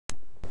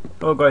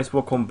Hello guys,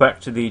 welcome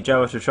back to the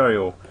Java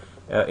tutorial.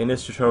 In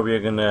this tutorial we are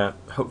gonna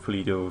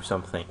hopefully do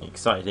something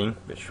exciting,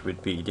 which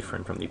would be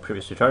different from the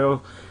previous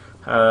tutorial.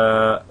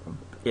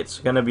 It's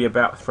gonna be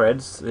about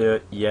threads,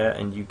 yeah,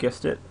 and you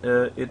guessed it,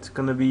 it's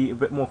gonna be a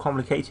bit more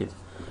complicated.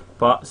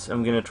 But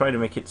I'm gonna try to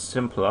make it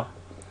simpler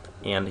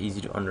and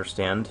easy to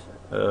understand.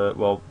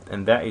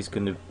 And that is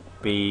gonna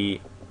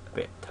be a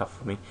bit tough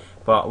for me,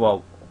 but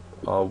I'm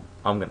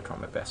gonna try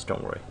my best,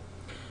 don't worry.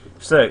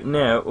 So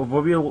now,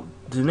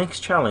 the next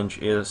challenge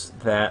is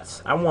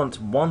that I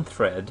want one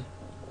thread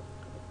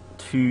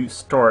to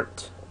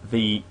start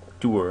the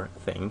doer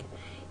thing,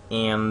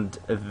 and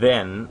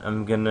then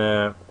I'm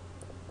gonna,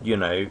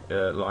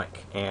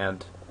 like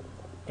add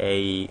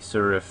a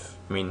sort of,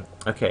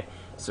 okay,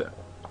 so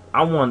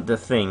I want the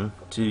thing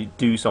to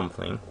do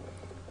something,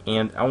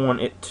 and I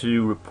want it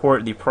to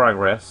report the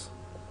progress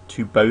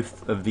to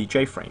both of the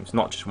JFrames,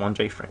 not just one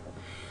JFrame.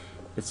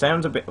 It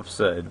sounds a bit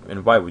absurd,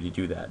 and why would you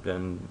do that?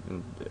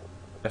 And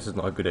this is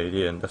not a good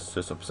idea, and that's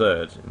just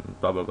absurd, and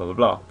blah blah blah blah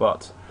blah.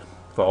 But,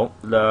 well,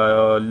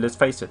 let's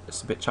face it,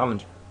 it's a bit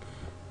challenging.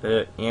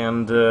 Let's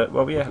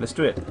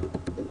do it.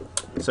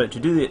 So to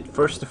do it,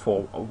 first of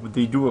all,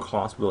 the doer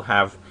class will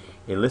have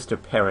a list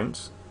of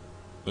parents,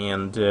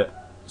 and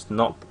it's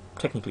not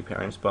technically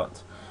parents,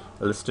 but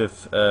a list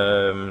of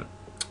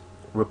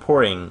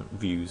reporting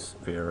views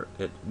where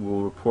it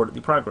will report the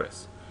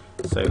progress.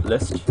 So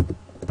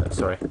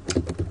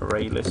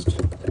array list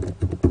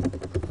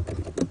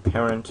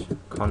parent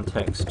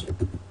context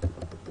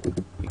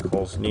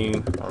equals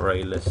new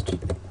array list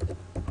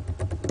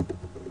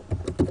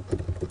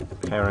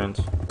parent,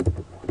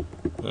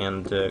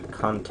 and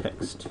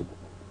context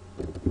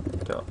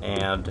dot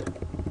add,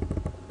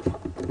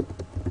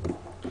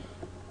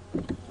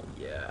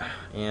 yeah,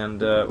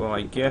 and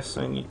I guess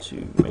I need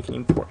to make an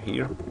import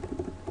here.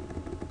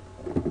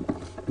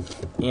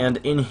 And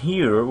in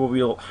here, what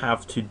we'll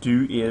have to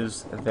do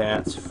is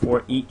that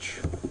for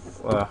each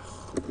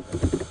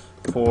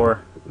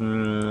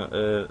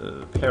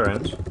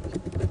parent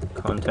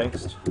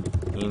context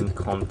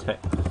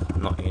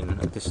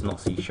this is not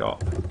C#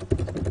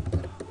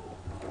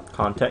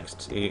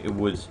 context, it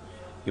would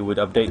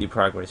update the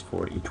progress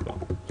for each one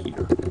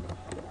here.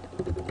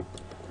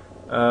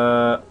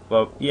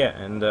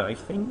 I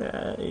think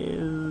that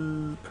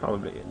is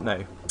probably it.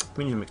 No,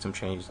 we need to make some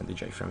changes in the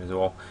JFrame as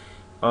well.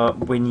 I'm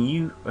just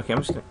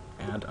going to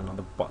add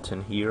another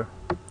button here,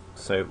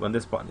 so when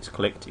this button is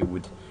clicked it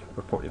would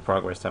report the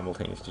progress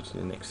simultaneously to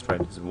the next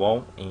thread as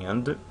well,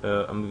 and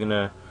I'm going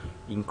to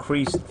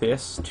increase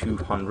this to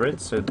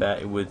 100 so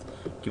that it would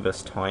give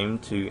us time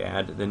to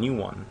add the new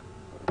one.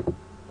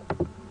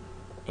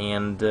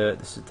 And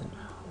this is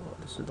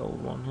the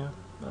old one here.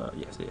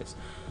 Yes, it is.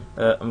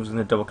 I'm just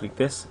going to double click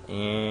this,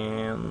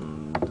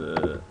 and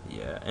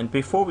yeah. And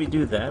before we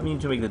do that, we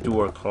need to make the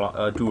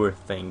doer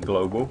thing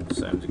global.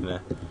 So I'm just going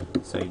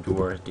to say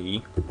doer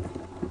d,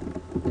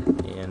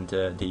 and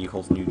d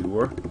equals new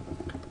doer.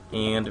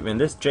 And when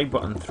this J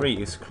button 3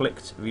 is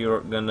clicked,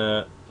 we're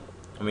not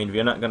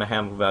gonna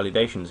handle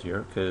validations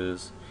here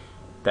because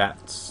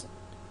that's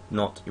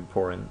not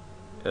important.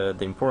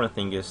 The important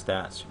thing is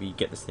that we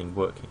get this thing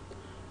working.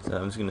 So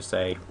I'm just gonna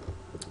say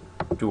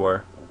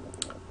doer.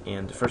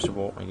 And first of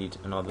all, I need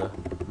another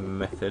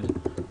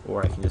method,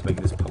 or I can just make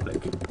this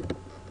public.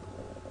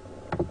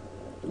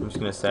 I'm just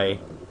going to say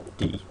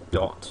d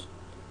dot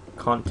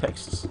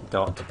contexts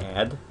dot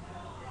add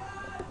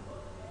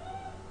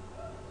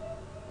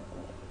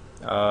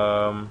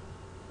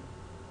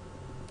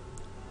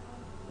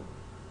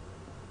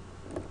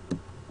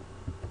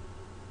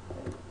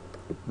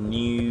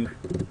new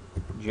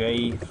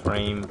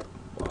JFrame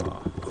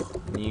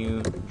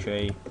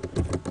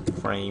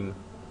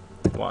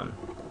 1.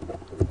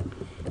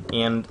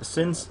 And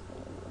since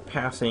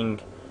passing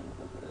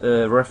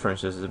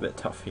references is a bit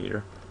tough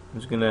here, I'm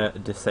just gonna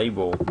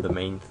disable the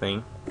main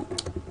thing.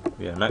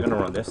 We are not gonna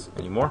run this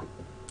anymore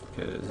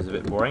because it's a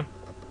bit boring.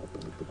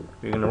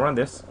 We're gonna run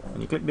this.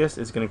 When you click this,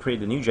 it's gonna create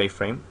the new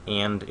JFrame,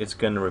 and it's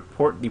gonna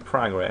report the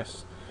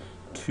progress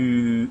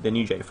to the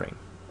new JFrame.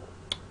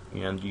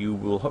 And you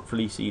will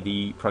hopefully see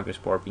the progress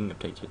bar being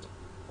updated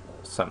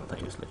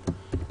simultaneously.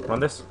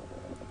 Run this.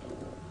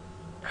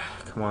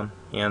 Come on,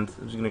 and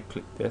I'm just gonna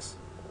click this.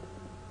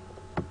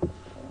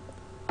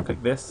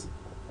 Click this.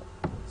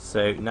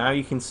 So now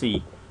you can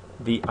see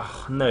the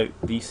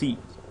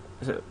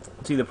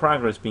the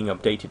progress being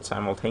updated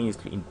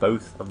simultaneously in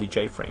both of the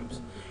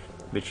JFrames,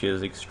 which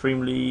is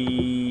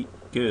extremely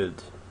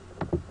good.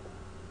 I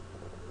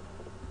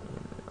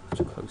have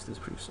to close this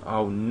previous.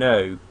 Oh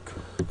no!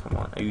 Come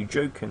on, are you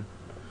joking?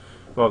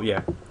 Well,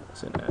 yeah.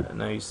 So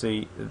now you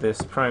see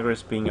this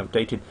progress being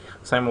updated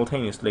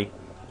simultaneously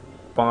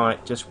by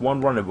just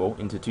one runnable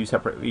into two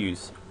separate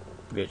views,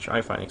 which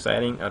I find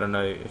exciting. I don't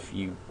know if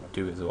you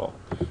do as well,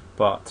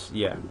 but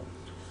yeah.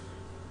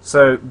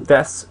 So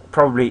that's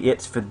probably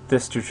it for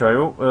this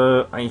tutorial.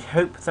 I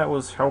hope that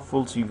was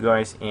helpful to you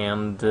guys,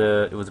 and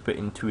it was a bit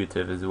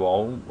intuitive as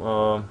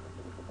well,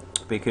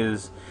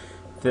 because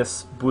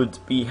this would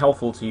be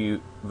helpful to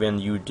you when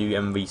you do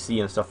MVC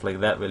and stuff like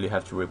that, where you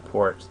have to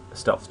report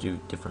stuff to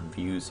different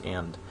views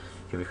and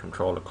give a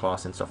controller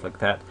class and stuff like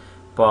that.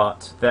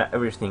 But that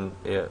everything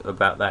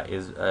about that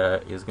is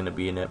going to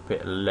be in a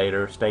bit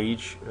later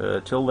stage.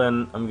 Till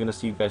then, I'm going to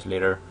see you guys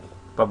later.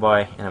 Bye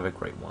bye, and have a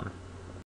great one.